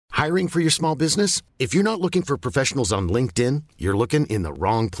Hiring for your small business? If you're not looking for professionals on LinkedIn, you're looking in the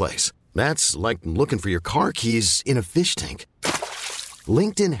wrong place. That's like looking for your car keys in a fish tank.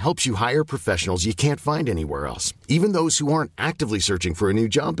 LinkedIn helps you hire professionals you can't find anywhere else, even those who aren't actively searching for a new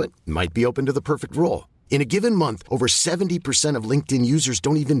job but might be open to the perfect role. In a given month, over 70% of LinkedIn users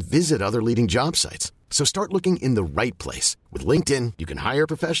don't even visit other leading job sites. So start looking in the right place. With LinkedIn, you can hire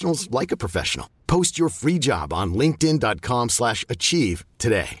professionals like a professional. Post your free job on linkedin.com/achieve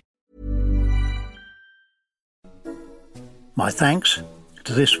today. My thanks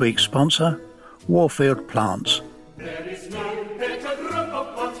to this week's sponsor, Warfield Plants. There is no better group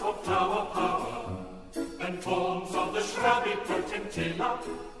of plants for flower power than forms of the shrubby potentilla,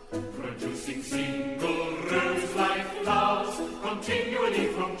 producing single rose-like flowers continually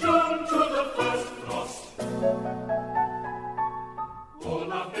from June to the first frost.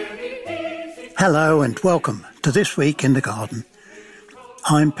 All are very easy. Hello and welcome to This Week in the Garden.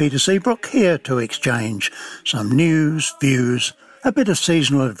 I'm Peter Seabrook, here to exchange some news, views, a bit of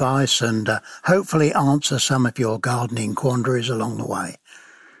seasonal advice and hopefully answer some of your gardening quandaries along the way.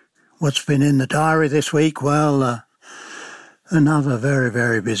 What's been in the diary this week? Well, another very,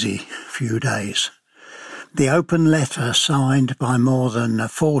 very busy few days. The open letter signed by more than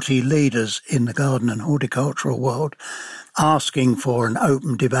 40 leaders in the garden and horticultural world asking for an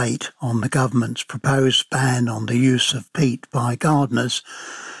open debate on the government's proposed ban on the use of peat by gardeners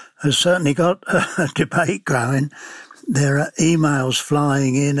has certainly got a debate going. There are emails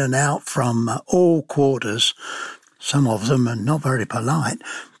flying in and out from all quarters. Some of them are not very polite,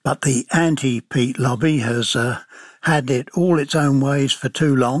 but the anti-peat lobby has had it all its own ways for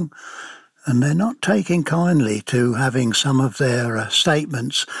too long, and they're not taking kindly to having some of their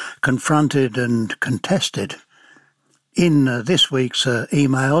statements confronted and contested. In this week's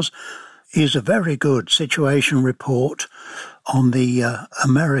emails is a very good situation report on the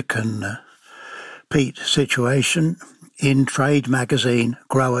American peat situation in trade magazine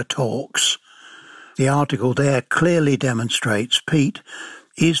Grower Talks. The article there clearly demonstrates peat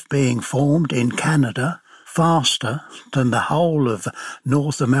is being formed in Canada faster than the whole of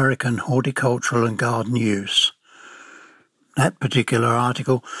North American horticultural and garden use. That particular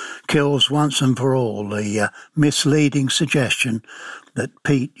article kills once and for all the misleading suggestion that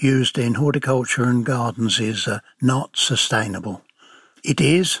peat used in horticulture and gardens is not sustainable. It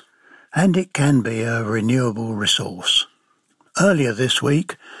is, and it can be a renewable resource. Earlier this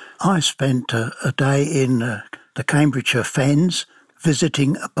week, I spent a day in the Cambridgeshire Fens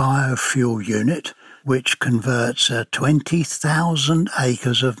visiting a biofuel unit which converts 20,000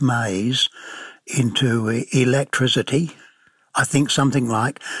 acres of maize into electricity. I think something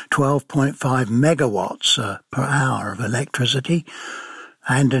like 12.5 megawatts per hour of electricity,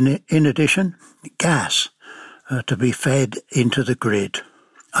 and in addition, gas to be fed into the grid.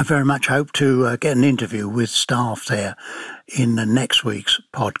 I very much hope to get an interview with staff there in the next week's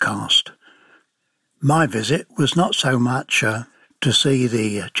podcast. My visit was not so much to see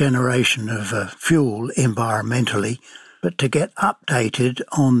the generation of fuel environmentally, but to get updated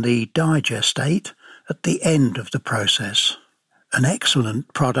on the digestate at the end of the process. An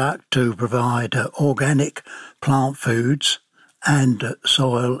excellent product to provide organic plant foods and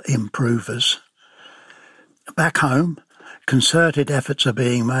soil improvers. Back home, concerted efforts are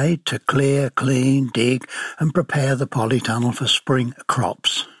being made to clear, clean, dig and prepare the polytunnel for spring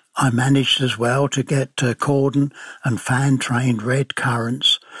crops. I managed as well to get cordon and fan-trained red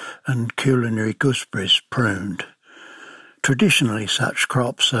currants and culinary gooseberries pruned. Traditionally, such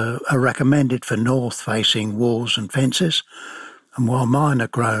crops are recommended for north-facing walls and fences, and while mine are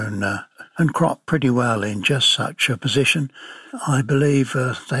grown and crop pretty well in just such a position, I believe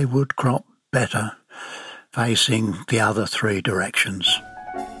they would crop better facing the other three directions.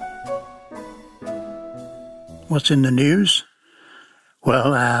 What's in the news?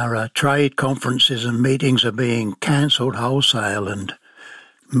 Well, our trade conferences and meetings are being cancelled wholesale and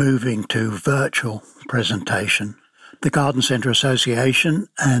moving to virtual presentation. The Garden Centre Association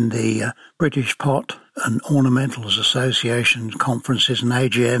and the British Pot and Ornamentals Association conferences and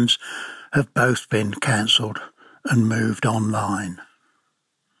AGMs have both been cancelled and moved online.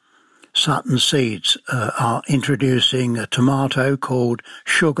 Sutton Seeds are introducing a tomato called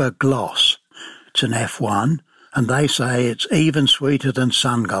Sugar Gloss. It's an F1, and they say it's even sweeter than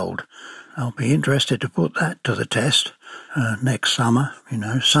Sungold. I'll be interested to put that to the test next summer. You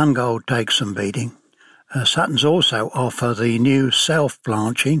know, Sungold takes some beating. Suttons also offer the new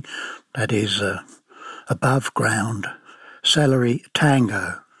self-blanching, that is above ground, celery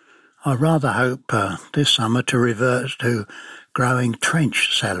tango. I rather hope this summer to revert to growing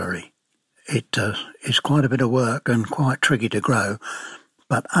trench celery. It is quite a bit of work and quite tricky to grow,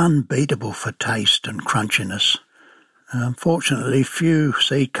 but unbeatable for taste and crunchiness. Unfortunately, few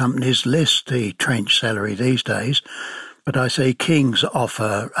seed companies list the trench celery these days, but I see King's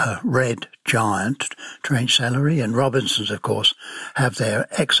offer a red giant trench celery, and Robinson's, of course, have their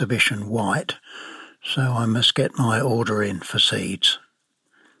exhibition white, so I must get my order in for seeds.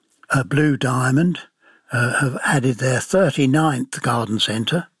 Blue Diamond have added their 39th garden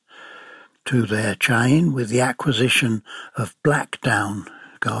centre to their chain with the acquisition of Blackdown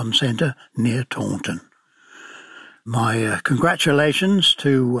Garden Centre near Taunton. My congratulations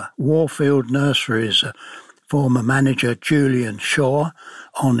to Warfield Nursery's former manager Julian Shaw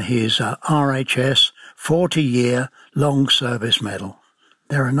on his RHS 40-year long service medal.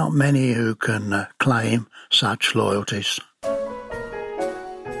 There are not many who can claim such loyalties.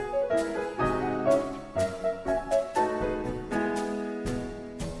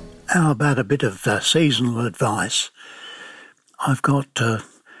 How about a bit of seasonal advice? I've got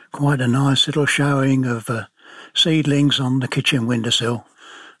quite a nice little showing of seedlings on the kitchen windowsill.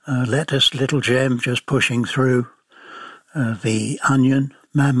 Lettuce, Little Gem just pushing through. The onion,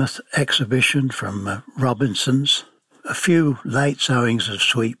 Mammoth exhibition from Robinson's. A few late sowings of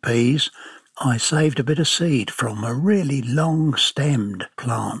sweet peas. I saved a bit of seed from a really long-stemmed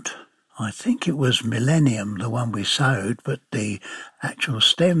plant. I think it was Millennium, the one we sowed, but the actual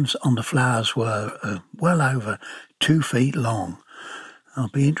stems on the flowers were well over 2 feet long. I'll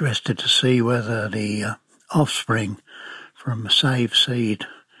be interested to see whether the offspring from saved seed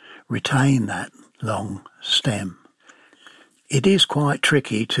retain that long stem. It is quite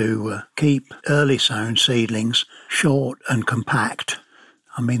tricky to keep early sown seedlings short and compact.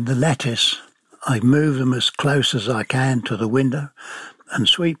 I mean, the lettuce, I move them as close as I can to the window, and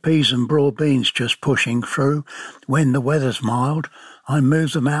sweet peas and broad beans just pushing through. When the weather's mild, I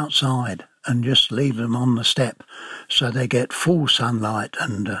move them outside and just leave them on the step so they get full sunlight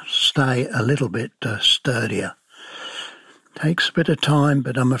and stay a little bit sturdier. Takes a bit of time,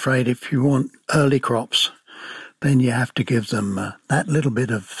 but I'm afraid if you want early crops, then you have to give them that little bit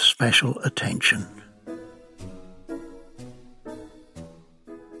of special attention.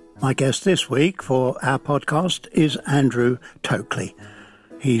 My guest this week for our podcast is Andrew Tokley.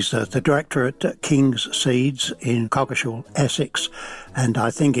 He's the director at King's Seeds in Coggeshall, Essex, and I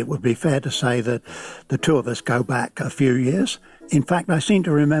think it would be fair to say that the two of us go back a few years. In fact, I seem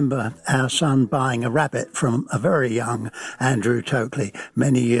to remember our son buying a rabbit from a very young Andrew Tokley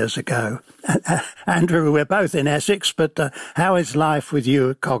many years ago. Andrew, we're both in Essex, but how is life with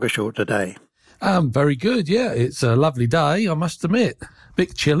you at Coggeshall today? Very good, yeah. It's a lovely day, I must admit.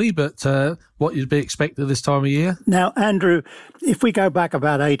 Bit chilly, but what you'd be expected this time of year. Now, Andrew, if we go back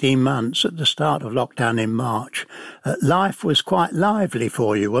about 18 months at the start of lockdown in March, life was quite lively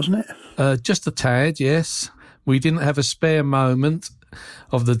for you, wasn't it? Just a tad, yes. We didn't have a spare moment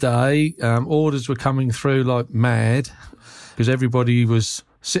of the day. Orders were coming through like mad because everybody was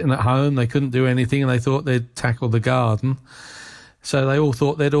sitting at home. They couldn't do anything and they thought they'd tackle the garden. So they all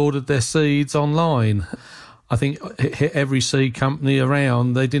thought they'd ordered their seeds online. I think it hit every seed company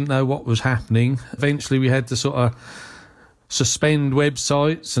around. They didn't know what was happening. Eventually we had to sort of suspend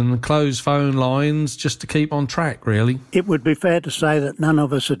websites and close phone lines just to keep on track, really. It would be fair to say that none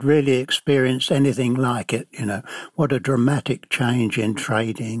of us had really experienced anything like it, you know. What a dramatic change in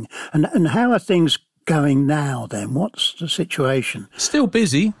trading. And how are things going now then? What's the situation? Still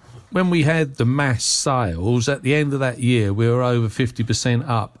busy. When we had the mass sales, at the end of that year, we were over 50%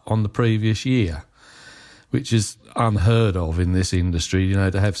 up on the previous year, which is unheard of in this industry, you know,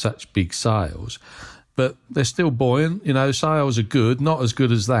 to have such big sales. But they're still buoyant, you know, sales are good, not as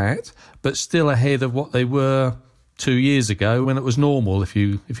good as that, but still ahead of what they were 2 years ago when it was normal, if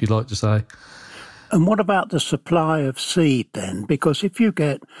you'd like to say. And what about the supply of seed then? Because if you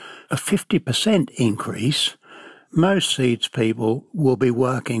get a 50% increase, most seeds people will be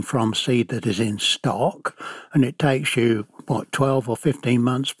working from seed that is in stock, and it takes you, 12 or 15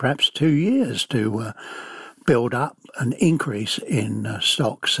 months, perhaps 2 years to build up an increase in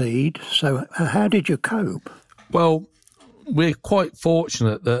stock seed. So how did you cope? Well, we're quite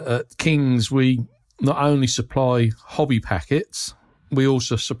fortunate that at King's we not only supply hobby packets, we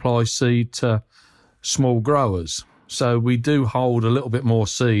also supply seed to small growers. So we do hold a little bit more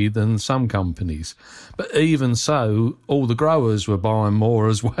seed than some companies. But even so, all the growers were buying more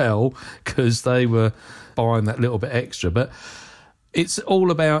as well because they were buying that little bit extra. But it's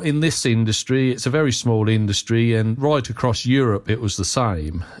all about, in this industry, it's a very small industry, and right across Europe it was the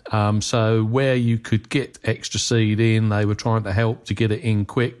same. So where you could get extra seed in, they were trying to help to get it in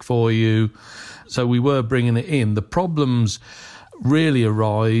quick for you. So we were bringing it in. The problems really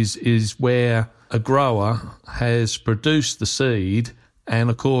arise is where a grower has produced the seed And,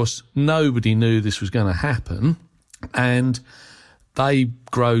 of course, nobody knew this was going to happen. And they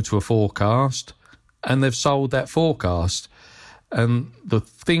grow to a forecast, and they've sold that forecast. And the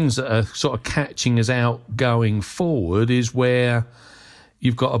things that are sort of catching us out going forward is where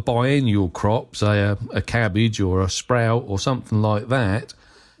you've got a biennial crop, say a cabbage or a sprout or something like that,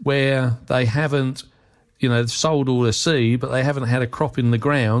 where they haven't, they've sold all the seed, but they haven't had a crop in the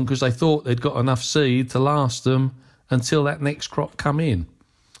ground because they thought they'd got enough seed to last them until that next crop come in.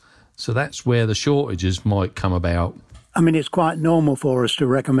 So that's where the shortages might come about. I mean, it's quite normal for us to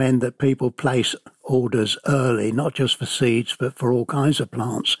recommend that people place orders early, not just for seeds, but for all kinds of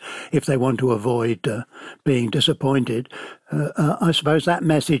plants, if they want to avoid being disappointed. I suppose that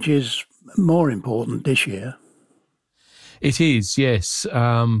message is more important this year. It is, yes.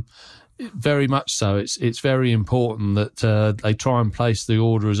 Very much so. It's very important that they try and place the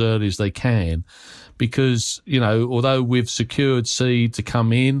order as early as they can because, although we've secured seed to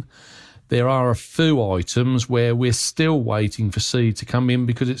come in, there are a few items where we're still waiting for seed to come in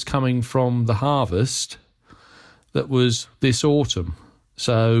because it's coming from the harvest that was this autumn.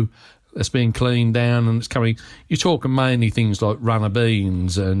 So it's being cleaned down and it's coming. You're talking mainly things like runner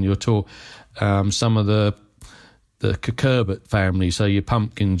beans and you're talking some of the cucurbit family, so your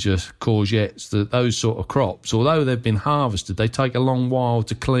pumpkins, your courgettes, those sort of crops. Although they've been harvested, they take a long while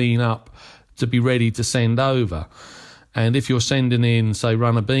to clean up to be ready to send over. And if you're sending in, say,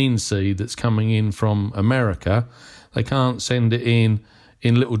 runner bean seed that's coming in from America, they can't send it in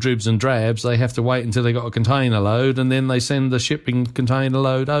little dribs and drabs. They have to wait until they got a container load and then they send the shipping container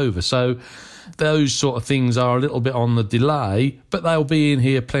load over. So those sort of things are a little bit on the delay, but they'll be in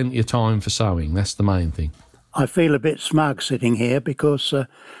here plenty of time for sowing. That's the main thing. I feel a bit smug sitting here because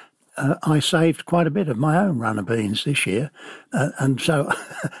I saved quite a bit of my own runner beans this year. And so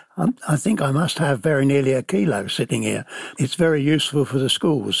I think I must have very nearly a kilo sitting here. It's very useful for the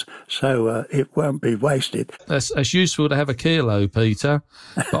schools, so it won't be wasted. That's useful to have a kilo, Peter,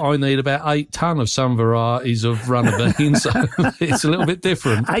 but I need about 8 tonne of some varieties of runner beans, so it's a little bit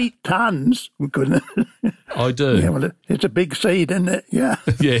different. 8 tonnes? Goodness. I do. Yeah, well, it's a big seed, isn't it? Yeah.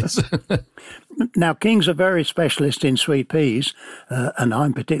 Yes. Now, King's are very specialist in sweet peas, and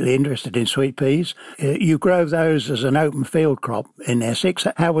I'm particularly interested in sweet peas. You grow those as an open field crop in Essex.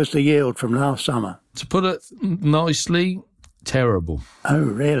 How was the yield from last summer? To put it nicely, terrible. Oh,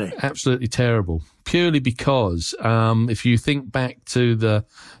 really? Absolutely terrible. Purely because if you think back to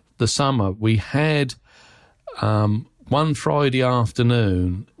the summer, we had one Friday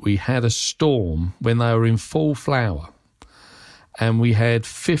afternoon, we had a storm when they were in full flower. And we had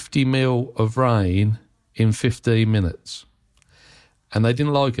 50 mil of rain in 15 minutes. And they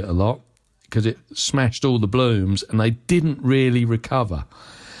didn't like it a lot because it smashed all the blooms and they didn't really recover.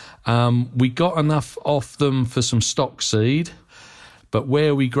 We got enough off them for some stock seed, but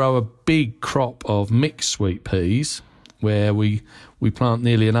where we grow a big crop of mixed sweet peas, where we plant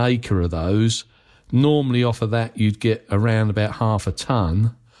nearly an acre of those, normally off of that you'd get around about half a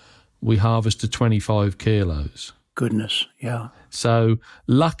tonne. We harvested 25 kilos. Goodness, yeah. So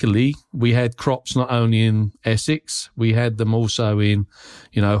luckily we had crops not only in Essex, we had them also in,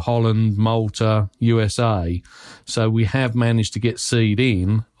 Holland, Malta, USA. So we have managed to get seed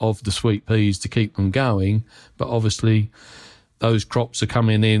in of the sweet peas to keep them going. But obviously those crops are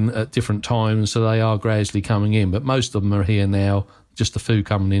coming in at different times, so they are gradually coming in. But most of them are here now, just a few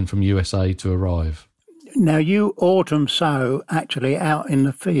coming in from USA to arrive. Now, you autumn sow actually out in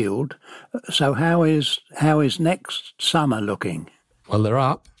the field. So how is next summer looking? Well, they're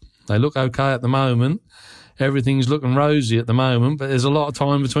up. They look okay at the moment. Everything's looking rosy at the moment, but there's a lot of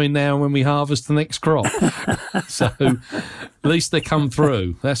time between now and when we harvest the next crop. So at least they come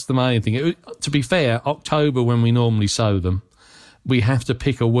through. That's the main thing. To be fair, October, when we normally sow them, we have to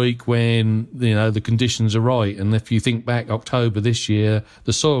pick a week when, the conditions are right. And if you think back October this year,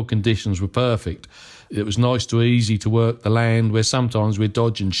 the soil conditions were perfect. It was nice to easy to work the land where sometimes we're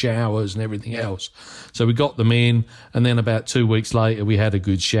dodging showers and everything else. So we got them in, and then about 2 weeks later we had a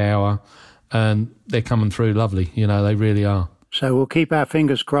good shower, and they're coming through lovely. They really are. So we'll keep our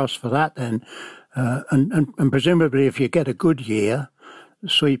fingers crossed for that then. And presumably if you get a good year,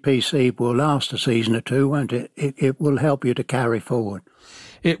 sweet pea seed will last a season or two, won't it? It will help you to carry forward.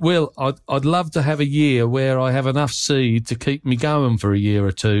 It will. I'd love to have a year where I have enough seed to keep me going for a year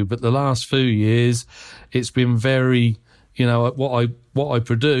or two. But the last few years, it's been very, what I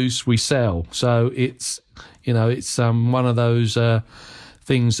produce, we sell. So it's one of those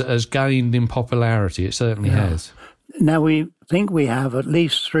things that has gained in popularity. It certainly has. Now, we think we have at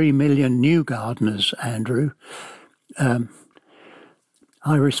least 3 million new gardeners, Andrew.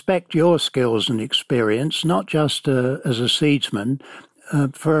 I respect your skills and experience, not just as a seedsman,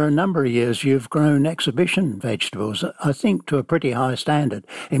 For a number of years, you've grown exhibition vegetables, I think, to a pretty high standard.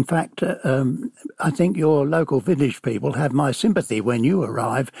 In fact, I think your local village people have my sympathy when you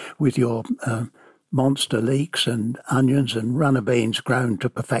arrive with your monster leeks and onions and runner beans grown to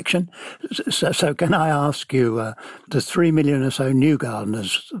perfection. So can I ask you, the 3 million or so new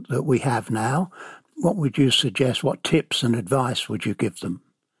gardeners that we have now, what would you suggest, what tips and advice would you give them?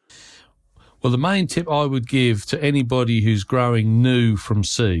 Well, the main tip I would give to anybody who's growing new from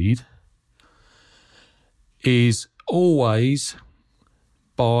seed is always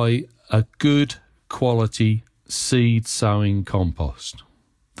buy a good quality seed sowing compost.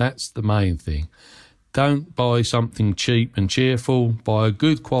 That's the main thing. Don't buy something cheap and cheerful. Buy a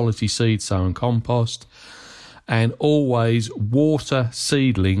good quality seed sowing compost, and always water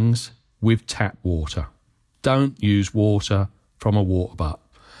seedlings with tap water. Don't use water from a water butt,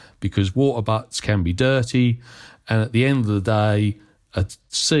 because water butts can be dirty, and at the end of the day, a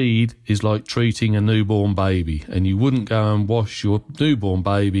seed is like treating a newborn baby, and you wouldn't go and wash your newborn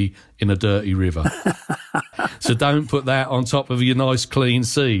baby in a dirty river. So don't put that on top of your nice clean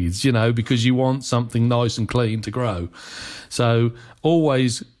seeds, because you want something nice and clean to grow. So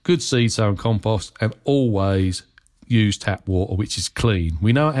always good seed sown compost, and always use tap water, which is clean.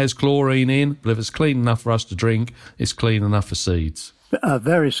 We know it has chlorine in, but if it's clean enough for us to drink, it's clean enough for seeds.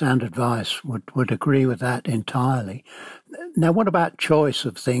 Very sound advice. Would agree with that entirely. Now, what about choice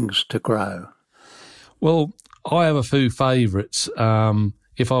of things to grow? Well, I have a few favourites.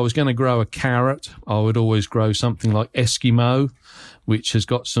 If I was going to grow a carrot, I would always grow something like Eskimo, which has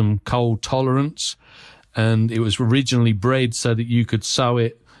got some cold tolerance, and it was originally bred so that you could sow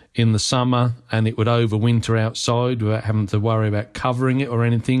it in the summer and it would overwinter outside without having to worry about covering it or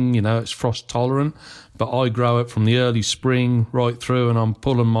anything. It's frost tolerant. But I grow it from the early spring right through, and I'm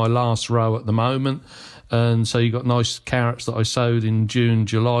pulling my last row at the moment. And so you've got nice carrots that I sowed in June,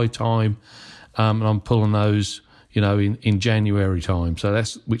 July time, and I'm pulling those, in January time. So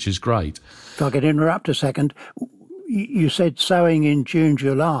which is great. If I could interrupt a second, you said sowing in June,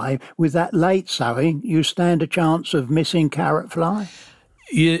 July. With that late sowing, you stand a chance of missing carrot fly?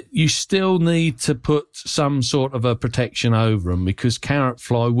 You still need to put some sort of a protection over them, because carrot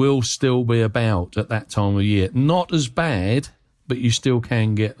fly will still be about at that time of year. Not as bad, but you still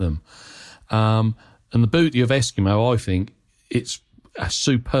can get them. And the beauty of Eskimo, I think, it's a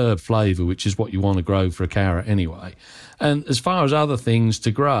superb flavour, which is what you want to grow for a carrot anyway. And as far as other things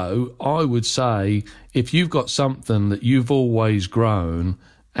to grow, I would say if you've got something that you've always grown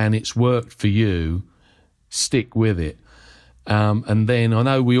and it's worked for you, stick with it. And then I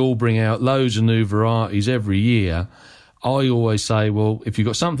know we all bring out loads of new varieties every year. I always say, well, if you've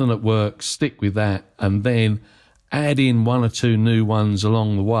got something that works, stick with that, and then add in one or two new ones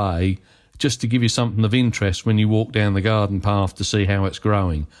along the way, just to give you something of interest when you walk down the garden path to see how it's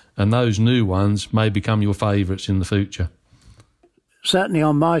growing. And those new ones may become your favourites in the future. Certainly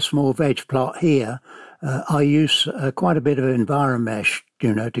on my small veg plot here, I use quite a bit of EnviroMesh,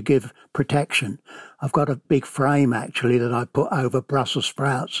 to give protection. I've got a big frame, actually, that I put over Brussels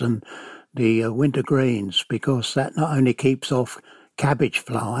sprouts and the winter greens, because that not only keeps off cabbage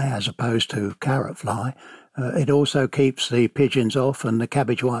fly as opposed to carrot fly, it also keeps the pigeons off and the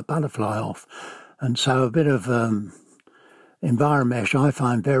cabbage white butterfly off. And so a bit of EnviroMesh I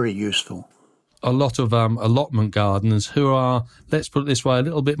find very useful. A lot of allotment gardeners who are, let's put it this way, a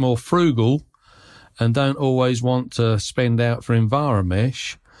little bit more frugal and don't always want to spend out for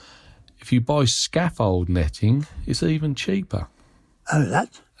EnviroMesh, if you buy scaffold netting, it's even cheaper. Oh,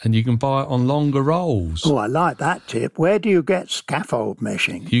 that's... And you can buy it on longer rolls. Oh, I like that tip. Where do you get scaffold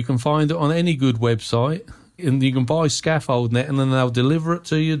meshing? You can find it on any good website, and you can buy scaffold net, and then they'll deliver it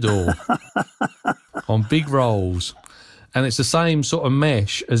to your door on big rolls. And it's the same sort of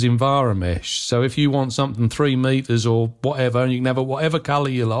mesh as EnviroMesh. So if you want something 3 metres or whatever, and you can have it whatever colour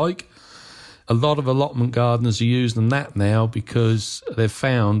you like, a lot of allotment gardeners are using that now, because they've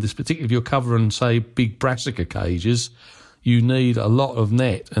found this, particularly if you're covering, say, big brassica cages, you need a lot of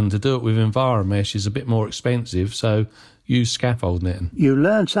net, and to do it with EnviroMesh is a bit more expensive, so use scaffold netting. You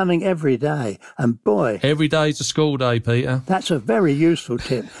learn something every day, and boy... Every day's a school day, Peter. That's a very useful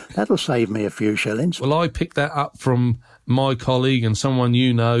tip. That'll save me a few shillings. Well, I picked that up from my colleague and someone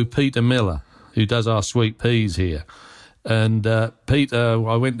Peter Miller, who does our sweet peas here. And Peter,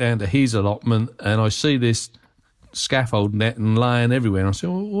 I went down to his allotment and I see this scaffold netting laying everywhere. And I said,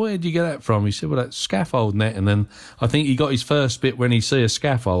 well, where did you get that from? He said, well, that's scaffold netting. And I think he got his first bit when he see a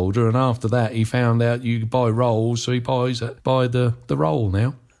scaffolder, and after that he found out you could buy rolls, so he buys the roll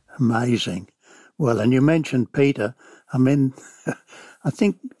now. Amazing. Well, and you mentioned Peter. I mean, I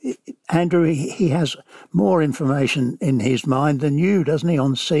think, Andrew, he has more information in his mind than you, doesn't he,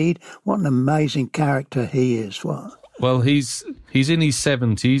 on seed? What an amazing character he is. Well, he's in his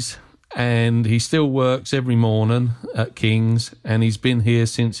 70s and he still works every morning at King's, and he's been here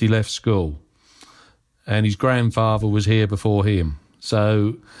since he left school. And his grandfather was here before him.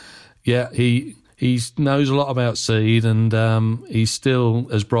 So, yeah, he knows a lot about seed, and he's still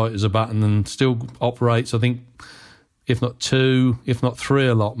as bright as a button and still operates, I think, if not 2, if not 3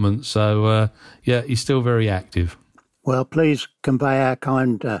 allotments. So, yeah, he's still very active. Well, please convey our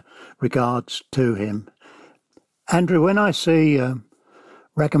kind regards to him. Andrew, when I see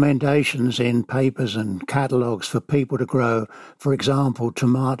recommendations in papers and catalogues for people to grow, for example,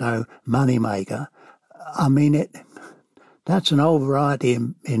 tomato moneymaker, I mean, that's an old variety,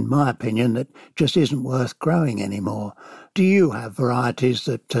 in my opinion, that just isn't worth growing anymore. Do you have varieties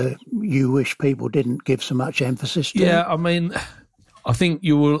that you wish people didn't give so much emphasis to? Yeah, I mean, I think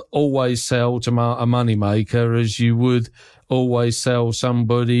you will always sell tomato moneymaker as you would always sell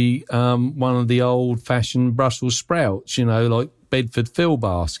somebody one of the old-fashioned Brussels sprouts, like Bedford fill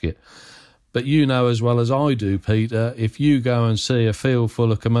basket. But you know as well as I do, Peter, if you go and see a field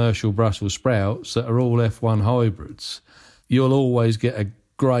full of commercial Brussels sprouts that are all F1 hybrids, you'll always get a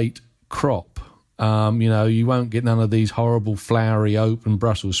great crop. You won't get none of these horrible flowery open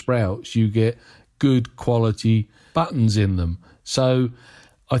Brussels sprouts. You get good quality buttons in them. So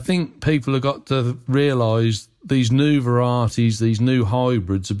I think people have got to realise these new varieties, these new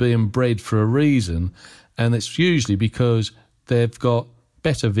hybrids are being bred for a reason, and it's usually because they've got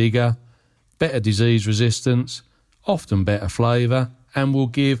better vigour, better disease resistance, often better flavour, and will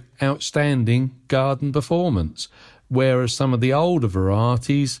give outstanding garden performance. Whereas some of the older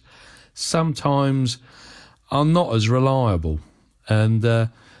varieties sometimes are not as reliable. And they're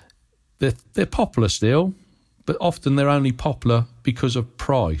popular still, but often they're only popular because of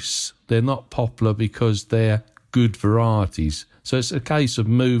price. They're not popular because they're good varieties. So it's a case of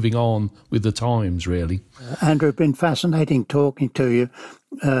moving on with the times, really. Andrew, it's been fascinating talking to you.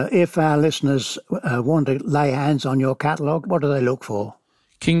 If our listeners want to lay hands on your catalogue, what do they look for?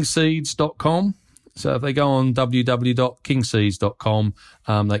 Kingseeds.com. So if they go on www.kingseeds.com,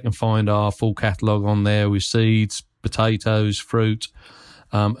 they can find our full catalogue on there with seeds, potatoes, fruit,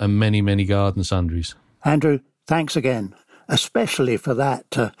 and many, many garden sundries. Andrew, thanks again, especially for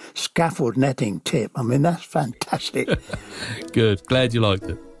that scaffold netting tip. I mean, that's fantastic. Good. Glad you liked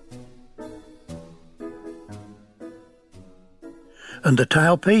it. And the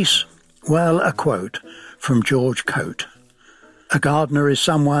tailpiece? Well, a quote from George Coate. A gardener is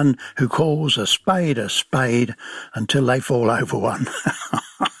someone who calls a spade until they fall over one.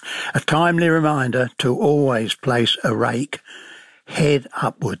 A timely reminder to always place a rake head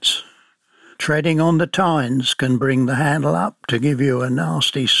upwards. Treading on the tines can bring the handle up to give you a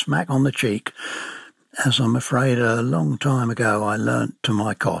nasty smack on the cheek, as I'm afraid a long time ago I learnt to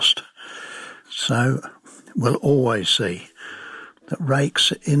my cost. So we'll always see that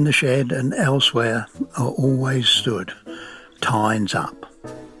rakes in the shed and elsewhere are always stood, tines up.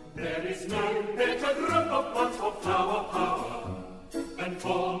 There is no better group of plants for flower power than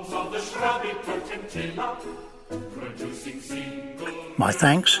forms of the shrubby potentilla, producing single... My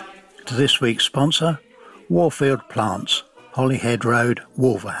thanks to this week's sponsor, Warfield Plants, Holyhead Road,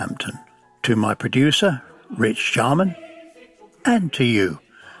 Wolverhampton. To my producer, Rich Jarman, and to you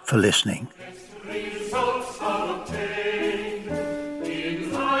for listening. Results are obtained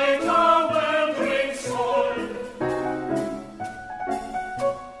in lighter, well-drained soil.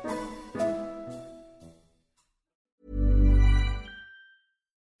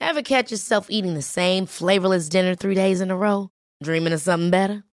 Ever catch yourself eating the same flavorless dinner 3 days in a row? Dreaming of something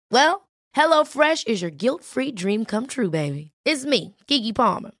better? Well, HelloFresh is your guilt-free dream come true, baby. It's me, Keke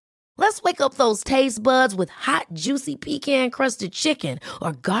Palmer. Let's wake up those taste buds with hot, juicy pecan-crusted chicken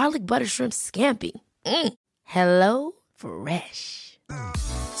or garlic butter shrimp scampi. Hello Fresh.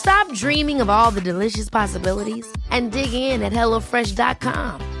 Stop dreaming of all the delicious possibilities and dig in at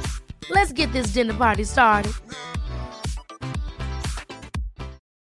HelloFresh.com. Let's get this dinner party started.